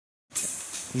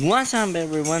What's up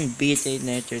everyone, BT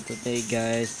Nature today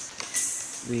guys.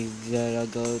 We gotta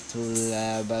go to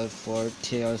level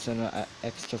 40, also no,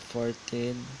 extra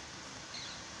 14.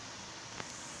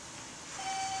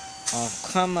 Oh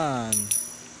come on.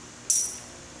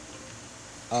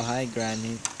 Oh hi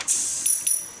Granny.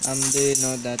 Do you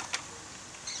know that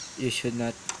you should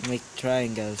not make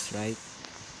triangles, right?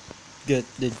 Get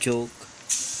the joke.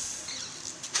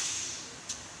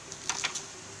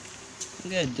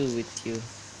 I'm gonna do with you.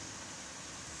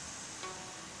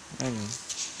 I know.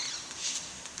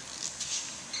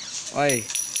 Oi,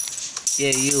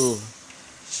 yeah you.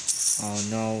 Oh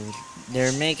no,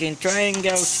 they're making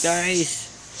triangles guys.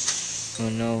 Oh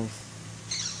no.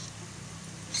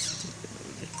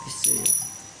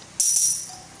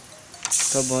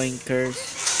 Kaboinkers.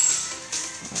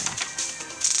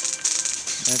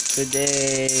 Not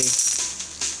today.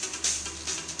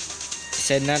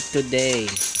 Said not today.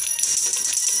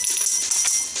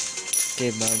 Okay,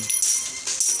 Bob.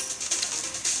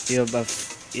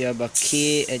 You have a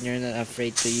key and you're not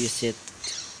afraid to use it.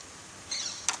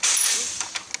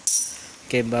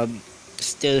 Okay, Bob.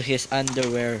 Steal his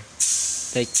underwear,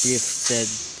 like Griff said.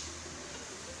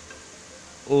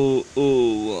 Oh,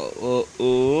 oh, oh,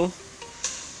 oh.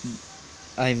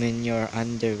 I'm in your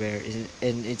underwear,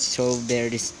 and it's so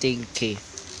very stinky.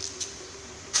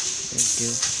 Thank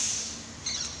you.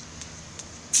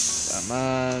 Come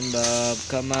on, Bob.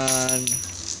 Come on.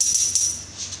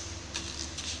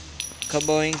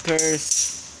 Kaboinkers.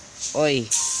 Oi.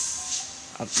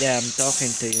 Up there, I'm talking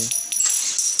to you.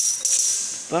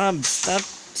 Bob, stop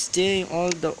stealing all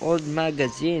the old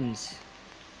magazines.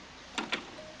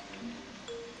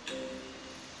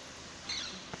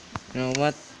 You know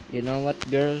what? You know what,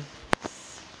 girl?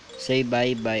 Say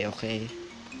bye-bye, okay?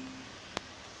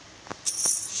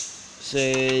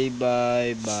 Say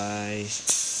bye-bye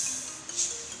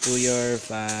to your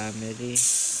family.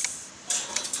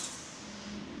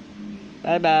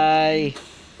 Bye-bye.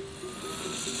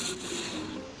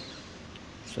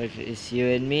 So it's you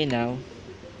and me now.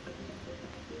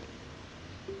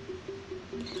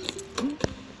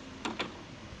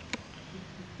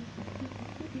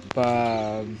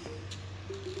 Bob.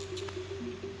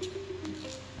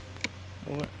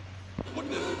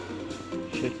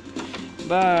 Shit.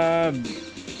 Bob.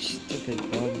 Stupid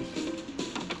Bob.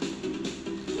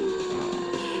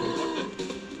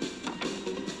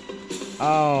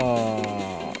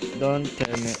 Oh, don't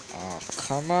tell me. Oh,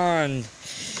 come on.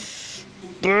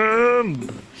 Boom.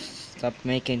 Stop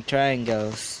making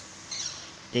triangles.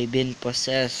 They've been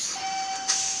possessed.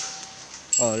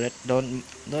 Oh, don't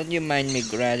you mind me,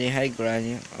 Granny? Hi,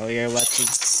 Granny. Oh, you're watching.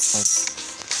 Oh,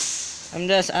 I'm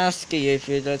just asking you if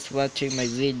you're just watching my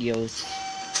videos.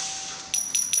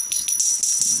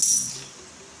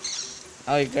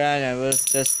 Oh, Granny, I will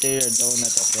just steal your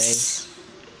donut, okay?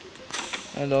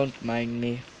 Don't mind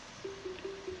me.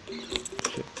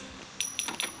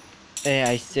 Hey,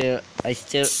 I still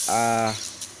a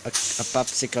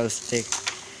popsicle stick,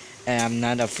 and I'm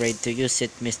not afraid to use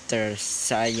it, Mr.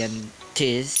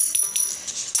 Scientist.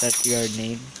 Is that your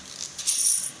name?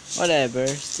 Whatever,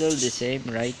 still the same,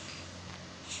 right?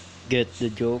 Get the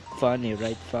joke? Funny,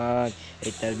 right? Fun.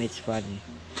 Hey, tell me it's funny.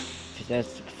 If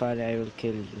that's funny, I will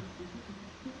kill you.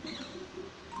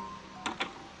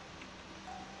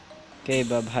 Okay,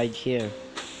 Bob, hide here.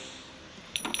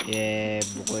 Yeah,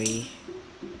 boy.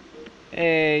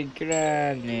 Hey,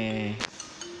 Granny.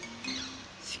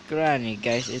 It's Granny,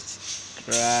 guys. It's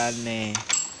Granny.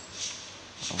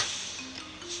 Oh.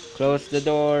 Close the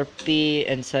door. P.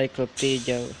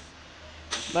 Encyclopedia.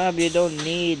 Bob, you don't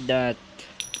need that.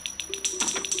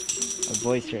 A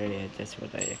voice area. That's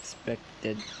what I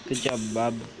expected. Good job,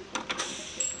 Bob.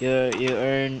 You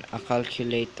earn a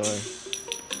calculator.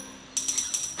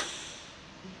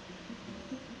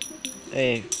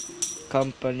 Hey,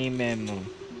 company memo.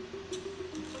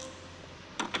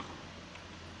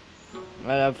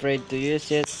 Not afraid to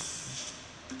use it,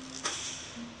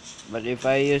 but if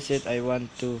I use it, I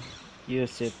want to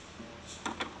use it.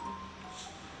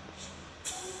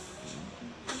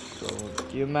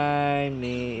 Don't you mind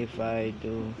me if I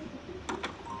do?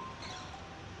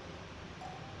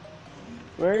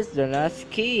 Where's the last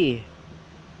key?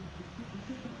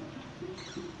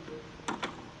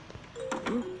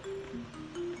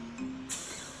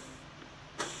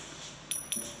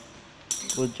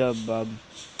 Good job, Bob.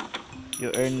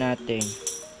 You earn nothing.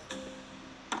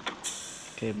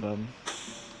 Okay, Bob.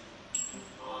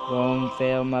 Don't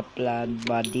fail my plan,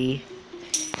 buddy.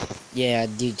 Yeah,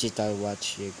 digital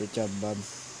watch here. Good job, Bob.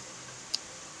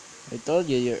 I told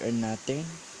you you earn nothing.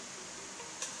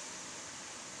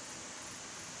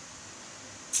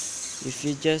 If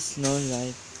you just know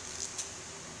life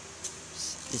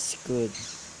is good.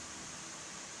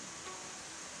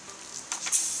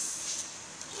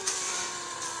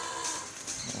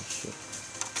 Oh shit.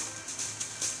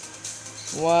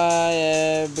 Why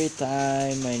every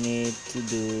time I need to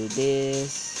do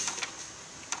this?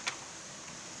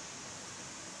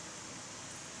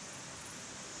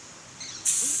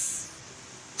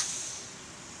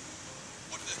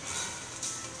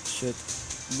 Shit.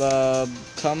 Bob,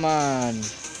 come on.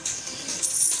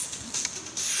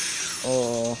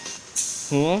 Oh.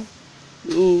 Huh?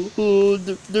 Oh,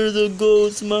 there's a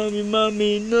ghost, mommy,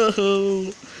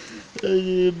 no.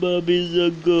 Bobby's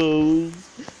a ghost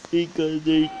because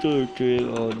they torture.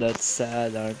 Oh, that's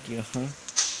sad, aren't you, huh?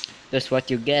 That's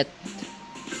what you get.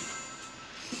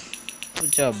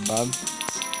 Good job, Bob.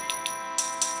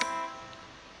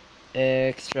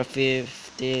 Extra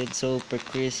 15, super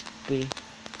crispy.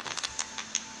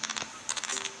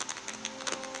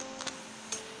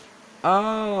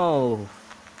 Oh!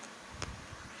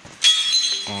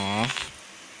 Aw.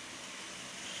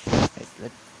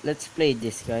 Let's play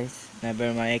this, guys.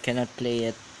 Never mind, I cannot play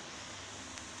it.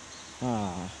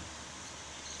 Ah.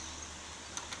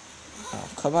 Oh,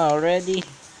 come on already.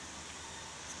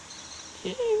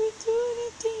 Did I even do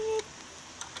anything yet?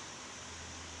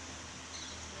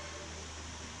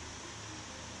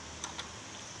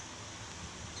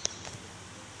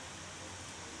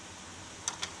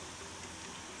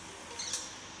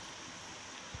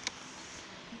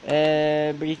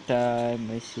 Every time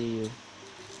I see you,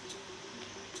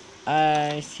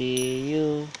 I see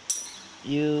you,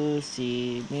 you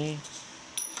see me.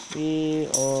 We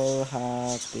all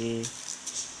happy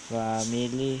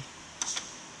family.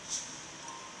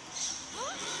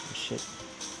 Oh, shit.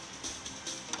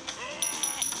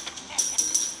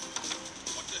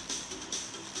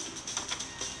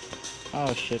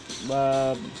 Oh shit.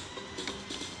 Bob.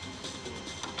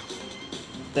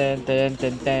 Ten ten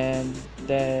ten ten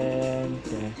ten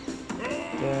ten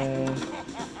ten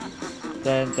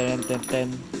ten ten ten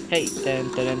ten. Hey, ten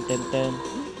ten ten ten.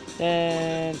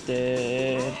 Ten,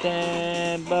 ten,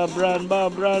 ten. Bob, run,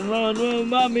 run, run,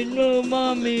 mommy, no,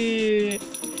 mommy.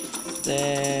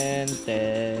 Ten,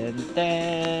 ten,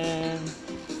 ten.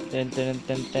 Ten, ten,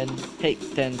 ten, ten. Hey,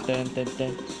 ten, ten, ten,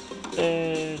 ten.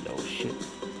 Ten. Oh shit.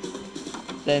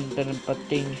 Ten, ten,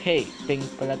 pating, hey. Ting,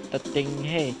 palatating,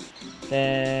 hey.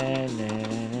 Ten,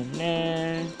 ten,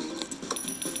 ten.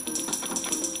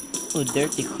 Oh,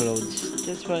 dirty clothes.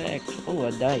 That's what I. Oh,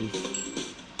 a dice.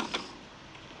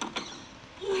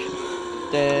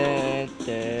 Ten,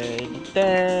 ten,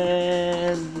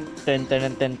 ten, ten,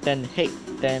 ten, ten, ten. Hey,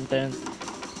 ten, ten.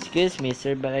 Excuse me,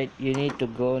 sir, but you need to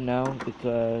go now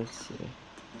because.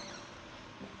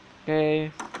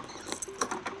 Okay.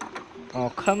 Oh,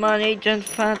 come on, Agent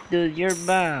Fat Dude, you're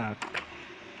back.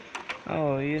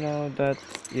 Oh, you know that.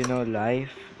 You know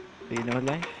life. You know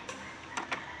life.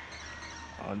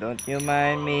 Oh, don't you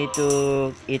mind me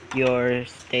to eat your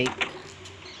steak?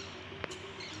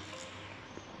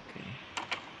 Okay.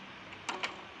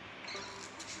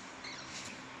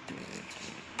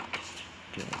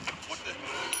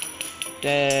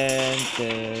 Ten,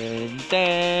 ten,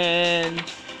 ten.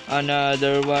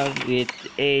 Another one with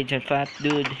Agent Fat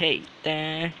Dude. Hey,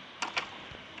 ten.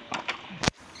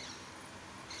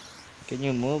 Can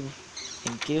you move?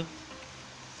 Thank you.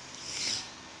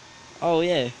 Oh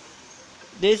yeah,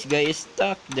 this guy is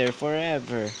stuck there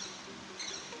forever.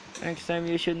 Next time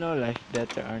you should know life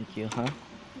better, aren't you, huh?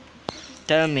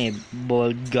 Tell me,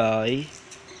 bald guy.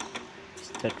 Is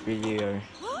that really your...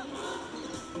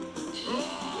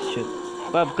 Shit.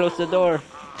 Bob, close the door.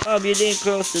 Bob, you didn't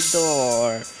close the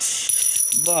door.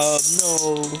 Bob,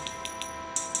 no.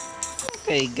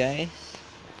 Okay, guys.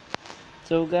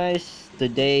 So, guys,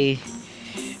 today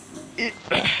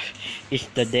is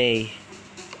the day.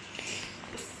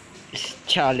 It's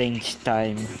challenge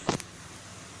time.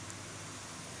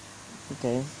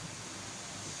 Okay.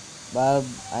 Bob,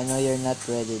 I know you're not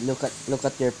ready. Look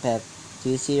at your pet. Do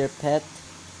you see your pet?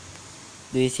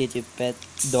 Do you see your pet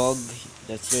dog?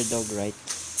 That's your dog, right?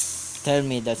 Tell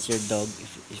me that's your dog.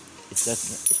 If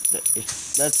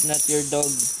that's not your dog,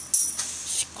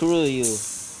 screw you.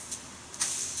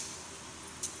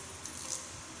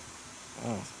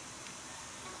 Oh.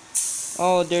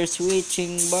 Oh, they're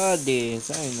switching bodies.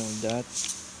 I know that.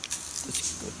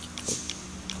 That's good.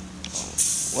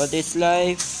 Oh. What is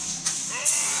life?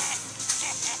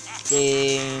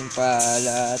 Ting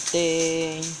pala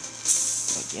ting.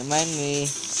 Don't you mind me?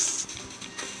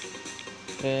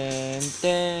 Ten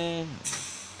ten.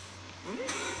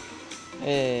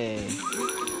 Hey.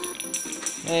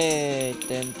 Hey,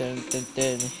 ten ten ten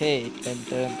ten. Hey, ten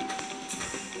ten.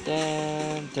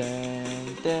 Dun,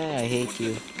 dun, dun. I hate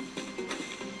you.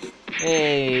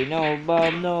 Hey, no,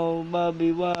 Bob, no,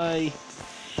 Bobby, why?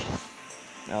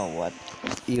 Oh, what?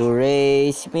 You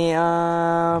raise me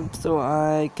up so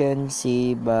I can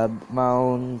see Bob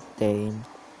Mountain.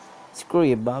 Screw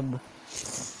you, Bob.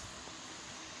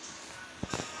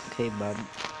 Okay, Bob.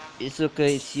 It's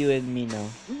okay, it's you and me now.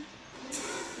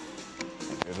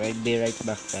 I'll be right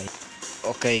back, guys.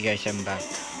 Okay, guys, I'm back.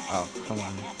 Oh, come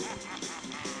on.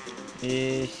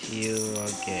 It's you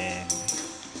again.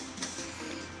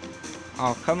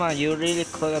 Oh, come on, you really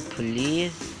call the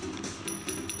police?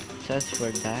 Just for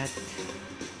that?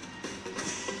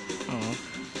 Oh,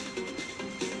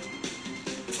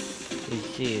 we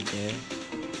see you there.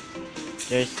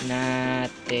 There's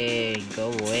nothing.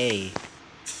 Go away.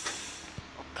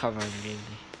 Oh, come on,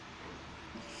 really.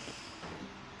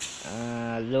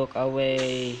 Look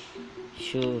away.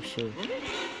 Shoo, shoo.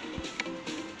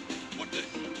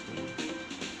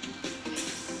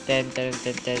 Ten, ten,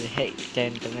 ten, ten. Hey,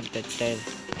 ten, ten, ten, ten.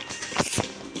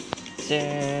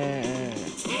 Ten.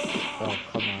 Oh,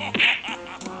 come on.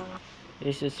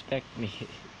 You suspect me.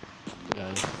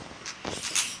 Lol.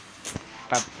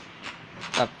 Pop,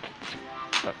 pop,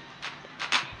 pop.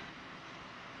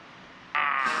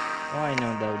 Oh, I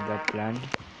know the plan.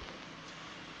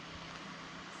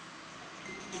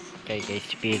 Okay,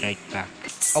 guys, be right back.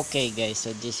 Okay, guys,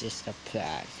 so this is the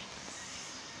plan.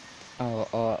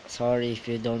 Oh, sorry if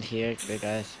you don't hear it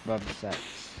because Bob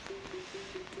sucks.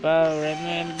 But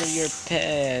remember your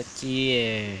pet,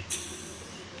 yeah.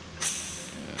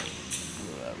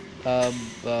 Bob,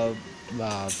 Bob,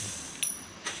 Bob.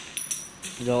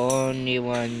 The only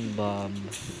one Bob.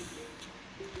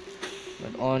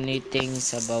 But only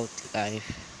things about life.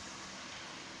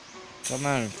 Come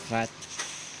on, fat.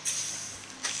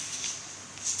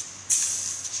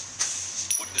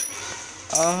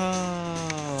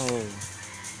 Oh.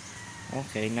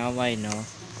 Okay, now I know.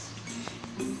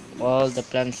 All the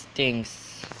plan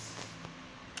stinks.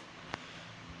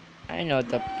 I know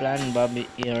the plan, Bob.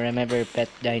 You remember pet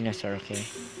dinosaur, okay?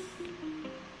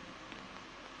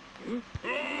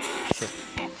 Shit.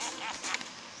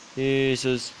 You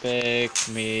suspect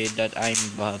me that I'm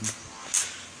Bob.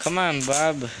 Come on,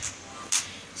 Bob.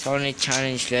 It's only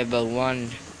challenge level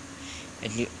 1.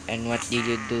 And what did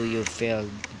you do? You failed.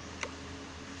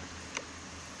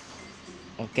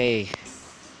 Okay.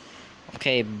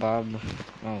 Okay, Bob.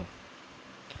 Oh.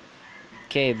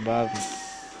 Okay, Bob.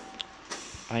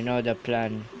 I know the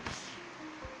plan.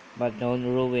 But don't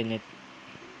ruin it.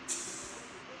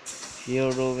 If you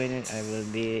ruin it, I will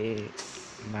be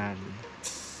mad.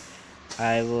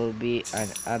 I will be an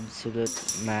absolute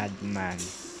madman.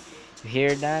 You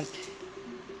hear that?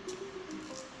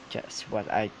 Just what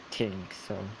I think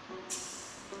so.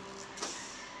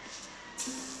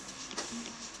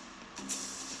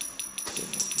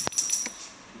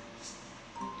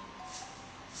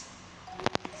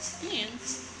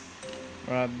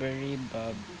 Robbery,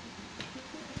 Bob.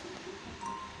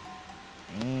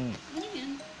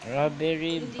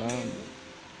 Robbery, Bob.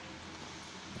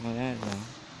 Wala na.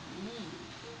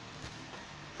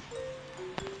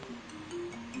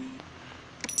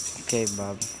 Okay,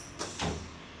 Bob.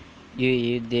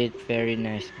 You did very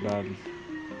nice, Bob.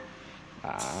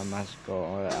 I must go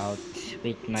all out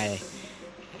with my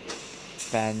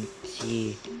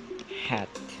fancy hat.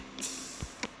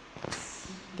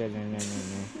 No.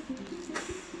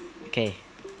 Okay.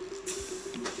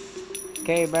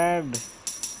 Okay, Bob.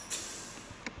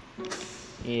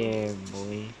 Yeah,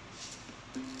 boy.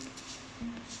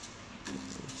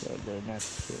 So they're not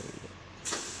here yet.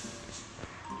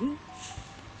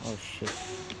 Oh shit.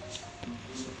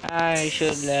 I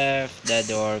should left the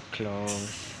door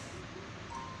closed.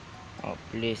 Oh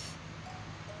please.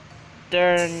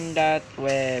 Turn that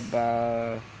way,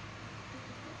 Bob.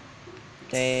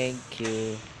 Thank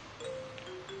you.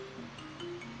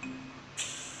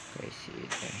 I see it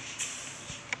there.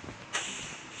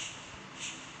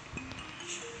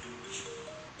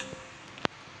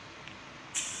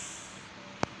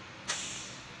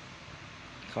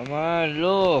 Come on,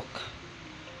 look.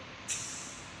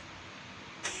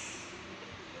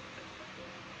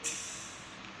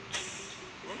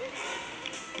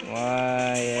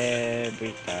 Why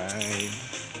every time?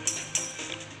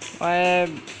 Why?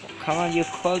 Come on, you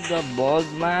called the bald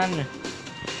man?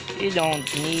 You don't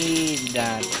need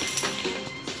that.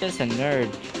 It's just a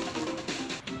nerd.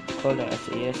 Call it as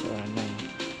a yes or a no.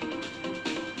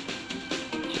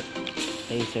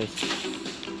 Lasers.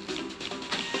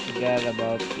 Forget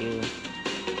about you.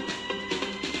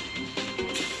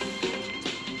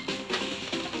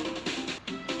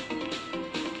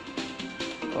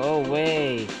 Oh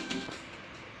wait.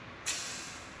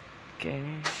 Okay.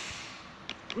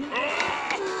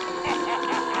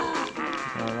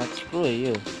 Oh, let's screw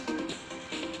you.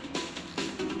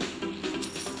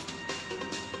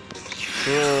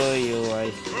 Screw you, I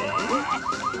say.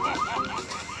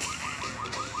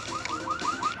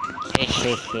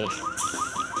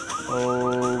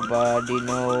 Oh, body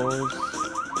knows.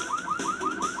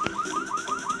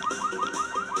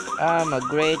 I'm a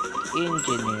great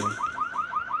engineer.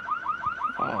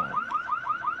 Oh.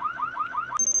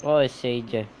 Oh,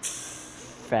 Sage.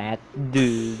 Fat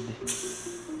dude.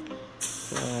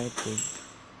 So I think.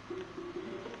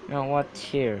 Now what's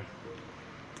here?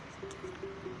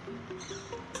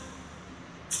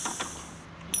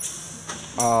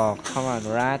 Oh, come on,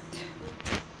 rat.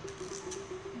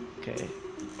 Okay.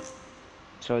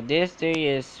 So this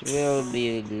series will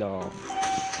be long.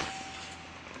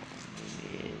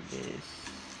 This.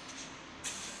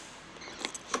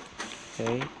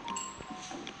 Okay.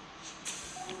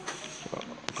 So,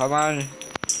 come on.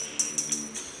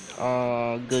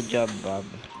 Oh, good job, Bob.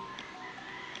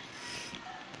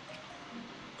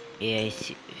 Yeah,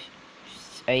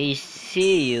 I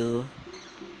see you.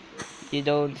 You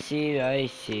don't see me, I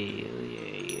see you.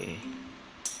 Yeah.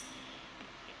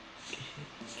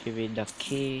 Give me the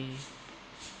key.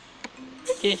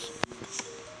 Just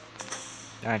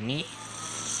Nani?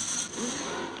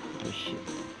 Oh shit.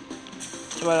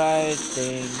 That's what I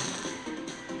think.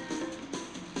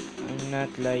 I'm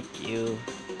not like you.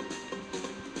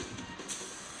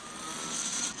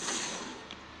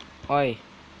 Oi.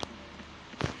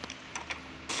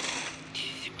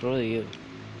 Screw you.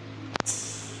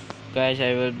 Guys,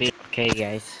 I will be okay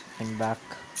guys. I'm back.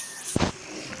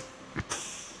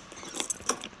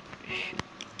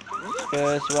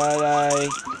 Cause while I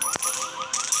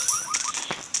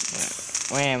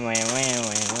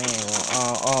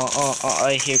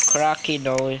I hear cracky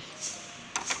noise.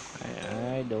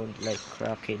 I don't like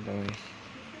cracky noise.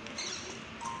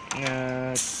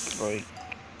 Boy.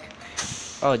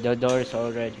 Oh, the door's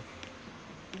already.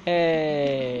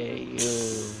 Hey,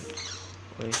 you.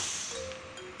 Wait.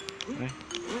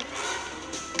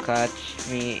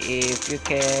 Catch me if you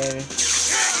can.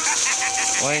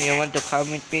 When you want to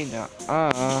come with me? No.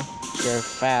 You're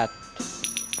fat.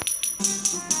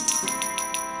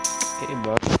 Okay,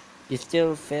 Bob. You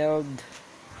still failed.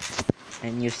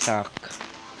 And you suck.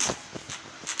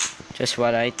 Just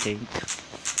what I think.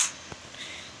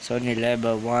 It's only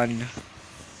level 1. You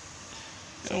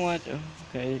know what?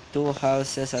 Okay, 2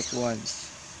 houses at once.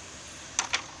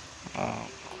 Oh.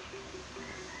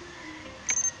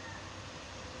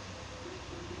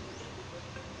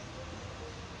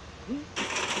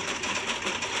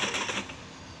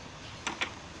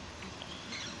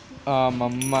 I'm a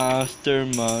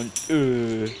mastermind.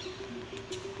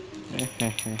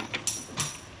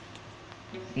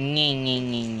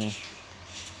 Nee.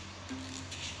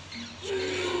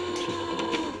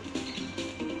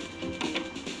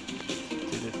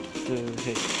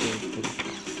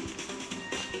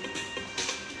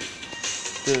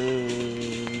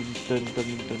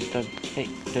 Dun. Hey,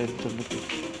 dun.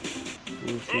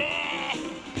 Goofy.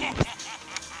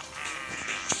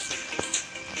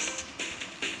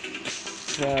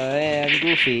 Hey, I'm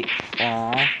Goofy.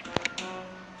 Aww.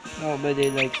 Nobody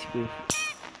likes Goofy.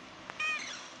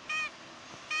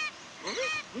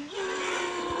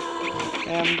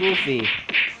 Hey, I'm Goofy.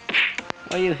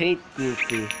 Why you hate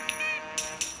Goofy?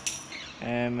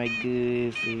 I'm a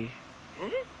Goofy.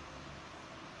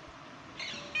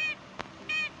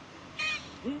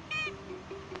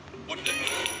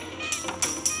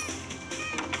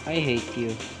 I hate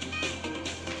you.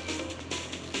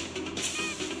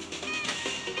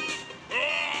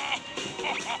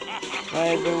 Why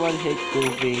everyone hates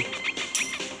Goofy?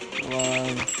 Wow.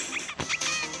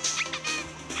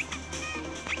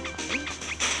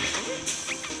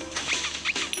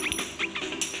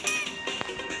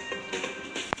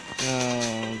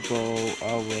 Oh, go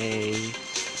away.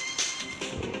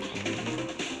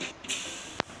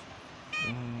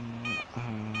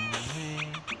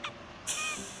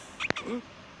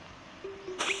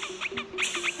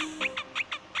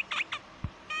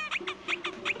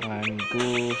 I'm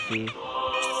Goofy.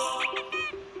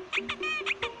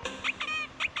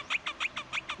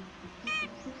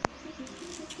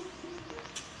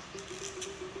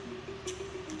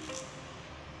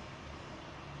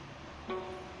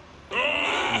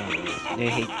 They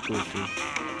hate Goofy.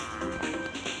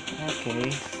 Okay.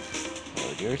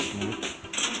 Oh, you're smart.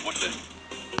 What the?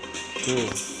 Sure.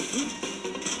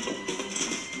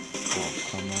 Oh,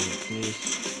 come on, please.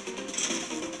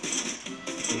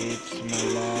 It's my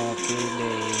lucky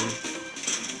day.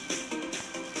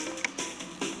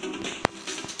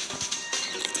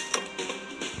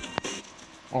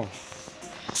 Oh,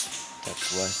 that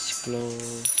was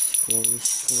close, close,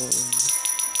 close.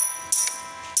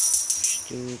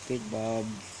 Stupid Bob.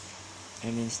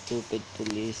 I mean stupid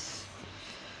police.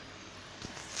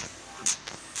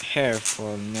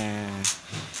 Hairful, nah.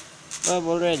 Bob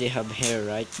already have hair,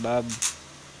 right, Bob?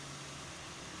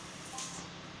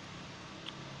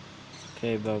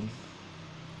 Okay, Bob.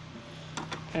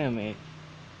 Anyway,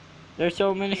 there's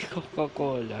so many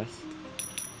Coca-Colas.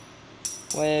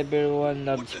 Why everyone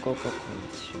loves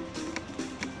Coca-Colas?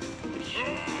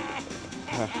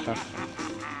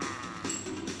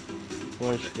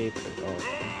 Worst paper. Oh.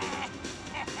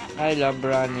 I love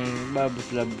running.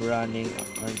 Bob's love running.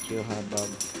 Aren't you, huh, Bob?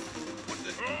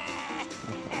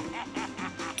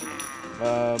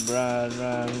 Bob, run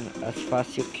as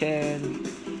fast you can.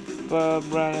 Bob,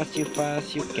 run as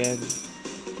fast you can.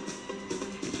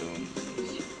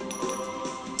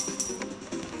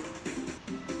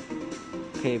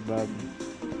 Okay, Bob.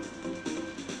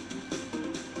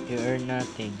 You earn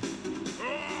nothing.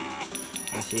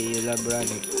 Kasi you love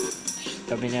running.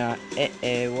 Sabi niya,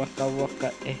 waka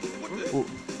waka,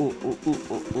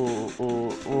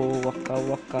 waka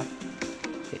waka.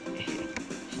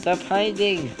 Stop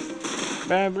hiding!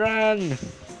 Run!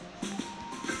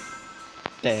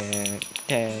 Ten,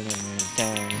 ten,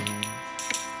 ten.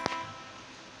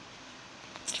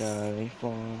 Sorry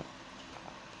for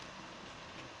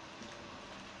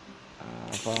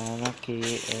lucky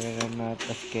and I'm not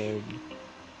scared.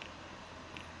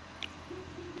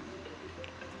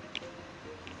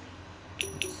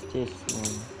 What's this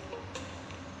one?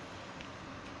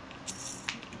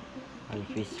 What if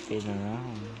we spin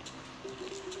around?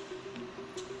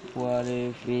 What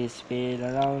if we spin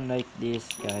around like this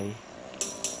guy?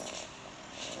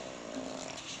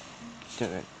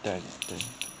 Dun, dun, dun.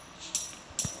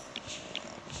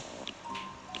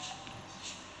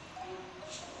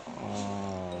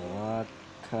 Oh, what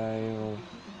kind of...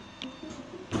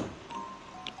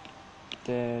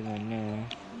 Dun,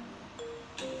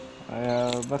 I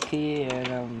have a key and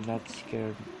I'm not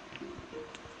scared.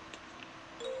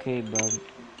 Okay, Bob.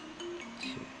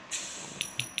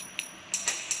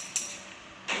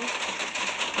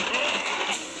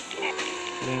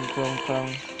 Cling clong clong.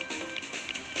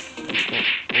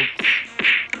 Oops.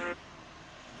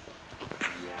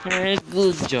 Hey,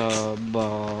 good job,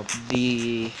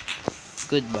 Bobby.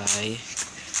 Goodbye.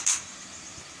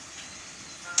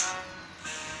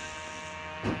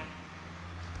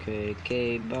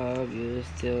 Okay, Bob, you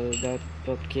still got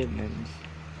Pokemons.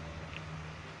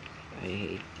 I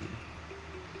hate you.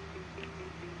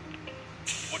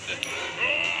 What the?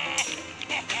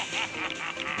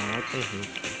 What I hate you.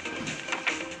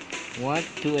 What?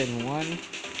 2 and 1?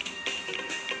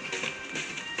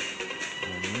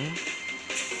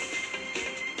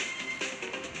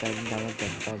 Tan.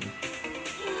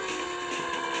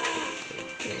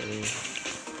 Okay.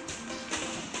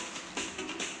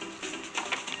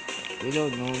 You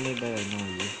don't know me, but I know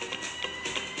you.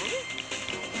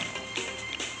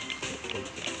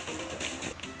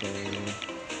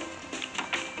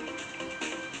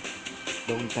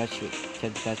 Don't touch it.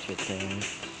 Can't touch it.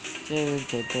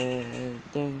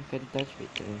 Don't can touch it.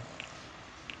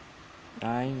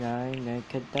 I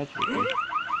can't touch it.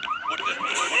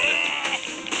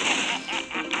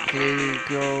 Clean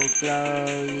clothes,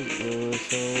 you're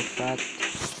so fat.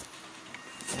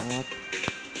 What?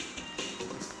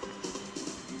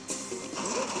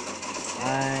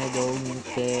 I don't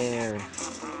care.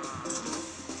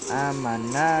 I'm a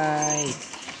knight.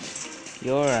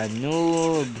 You're a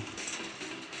noob.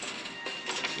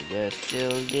 There's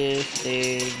still this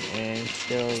thing and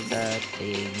still that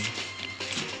thing.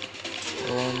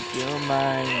 Don't you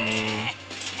mind me?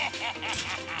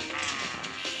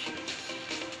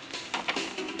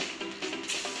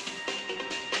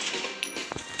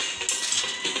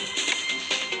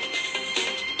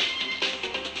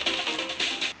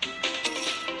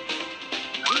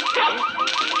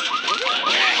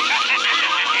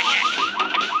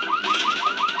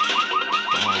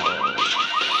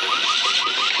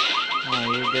 Oh,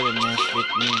 you're gonna mess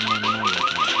with me, my mom.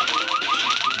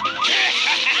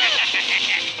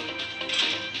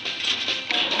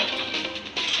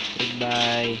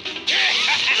 Goodbye.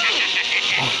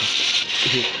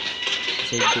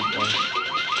 Say goodbye.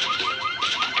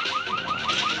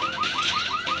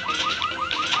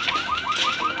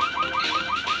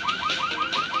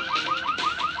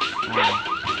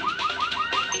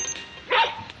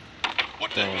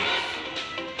 What the?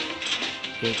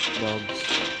 Fake dogs.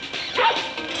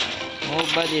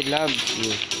 Nobody loves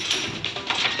you.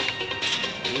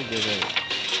 You did it.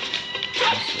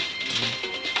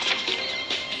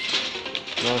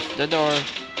 Close the door.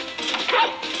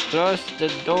 Close the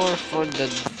door for the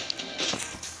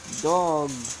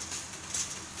dog.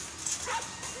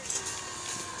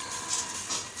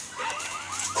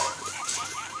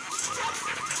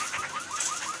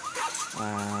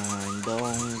 I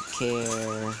don't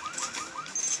care.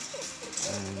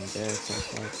 And there's a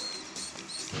hot.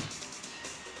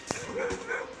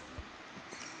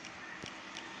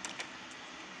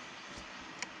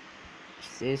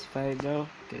 Is this fine though?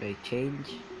 Did I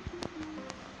change?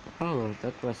 Oh,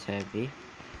 that was heavy.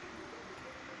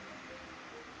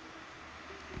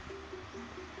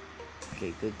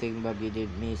 Okay, good thing Bob you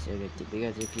didn't miss anything,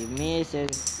 because if you miss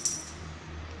it.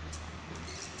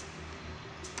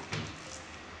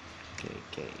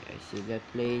 Okay, I see that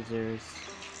lasers.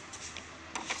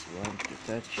 Just want to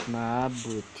touch my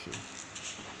booty.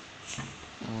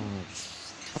 Oh,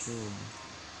 it's two.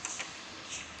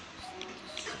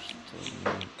 Just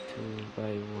only 2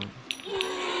 by 1.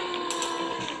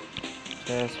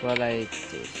 That's what I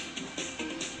did.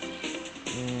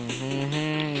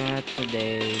 Not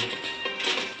today.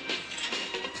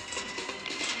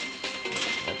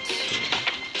 Let's see.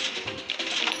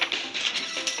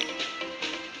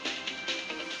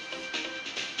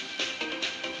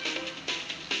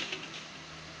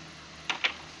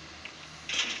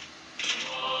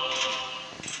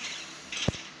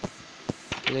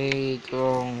 Play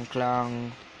Gong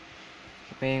Klang.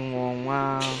 Ping Wong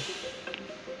Wow.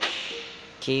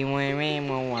 Chi Mui Mi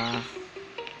Mo Wow.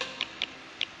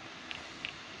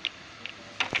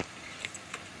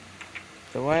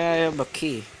 So why I have a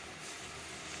key?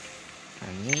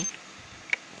 Ani?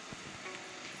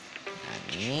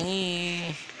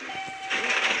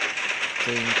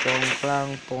 Ting Tong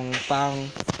Klang Pong Pang.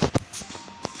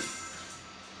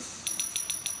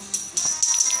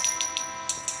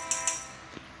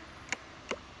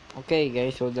 Okay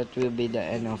guys, so that will be the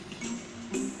end of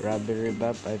Robbery.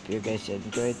 I hope you guys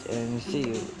enjoyed, and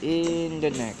see you in the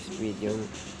next video.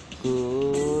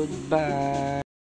 Goodbye.